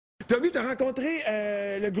Tommy, tu as rencontré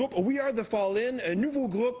le groupe We Are the Fallen, un nouveau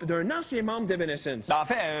groupe d'un ancien membre d'Evanescence. En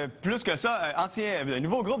fait, plus que ça, un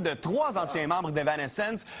nouveau groupe de 3 anciens membres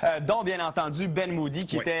d'Evanescence, dont bien entendu Ben Moody,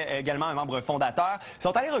 qui était également un membre fondateur. Ils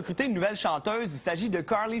sont allés recruter une nouvelle chanteuse. Il s'agit de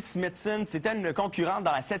Carly Smithson. C'était une concurrente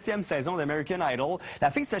dans la 7e saison d'American Idol. La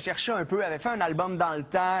fille se cherchait un peu, avait fait un album dans le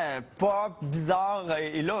temps, pop, bizarre,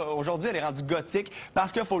 et là, aujourd'hui, elle est rendue gothique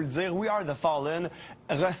parce qu'il faut le dire, We Are the Fallen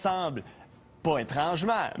ressemble, pas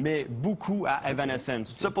étrangement, mais beaucoup à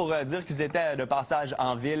Evanescence. Tout ça pour dire qu'ils étaient de passage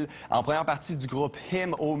en ville, en première partie du groupe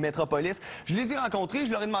Him au Metropolis. Je les ai rencontrés,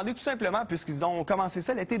 je leur ai demandé tout simplement, puisqu'ils ont commencé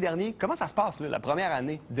ça l'été dernier, comment ça se passe, là, la première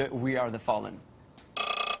année de We Are the Fallen?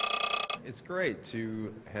 It's great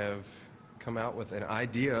to have come out with an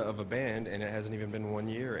idea of a band, and it hasn't even been 1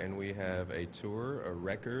 year, and we have a tour, a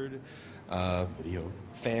record, video,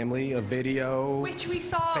 family, a video, which we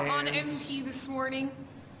saw on MP this morning.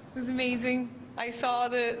 It was amazing. I saw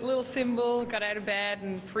the little symbol, got out of bed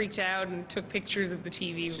and freaked out and took pictures of the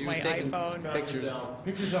TV with my iPhone.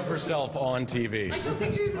 Pictures of herself on TV. I took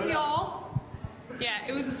pictures of y'all. Yeah,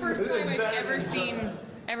 it was the first time I've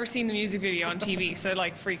ever seen the music video on TV, so I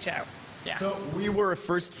like freaked out. Yeah. So we were a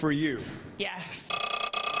first for you. Yes.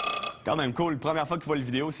 Quand même cool. Première fois qu'il voit la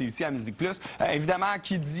vidéo, c'est ici à Musique Plus. Évidemment,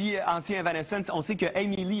 qui dit ancien Evanescence, on sait que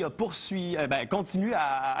Amy Lee a continue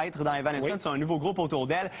à être dans Evanescence, un nouveau groupe autour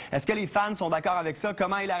d'elle. Est-ce que les fans sont d'accord avec ça?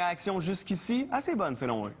 Comment est la réaction jusqu'ici? Assez bonne,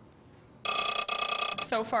 selon eux.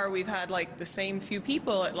 So far, we've had like the same few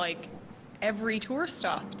people at like every tour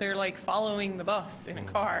stop. They're like following the bus in a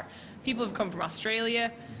car. People have come from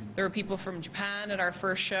Australia. There were people from Japan at our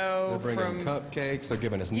first show. They're bringing cupcakes. They're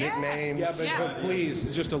giving us nicknames. Yeah, but please,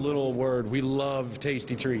 just a little word. We love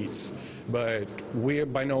tasty treats, but we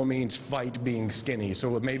by no means fight being skinny.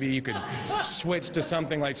 So maybe you could switch to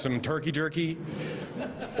something like some turkey jerky,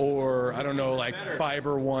 or I don't know, like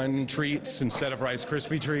Fiber One treats instead of Rice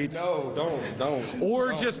Krispie treats. No, don't.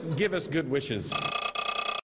 Or just give us good wishes.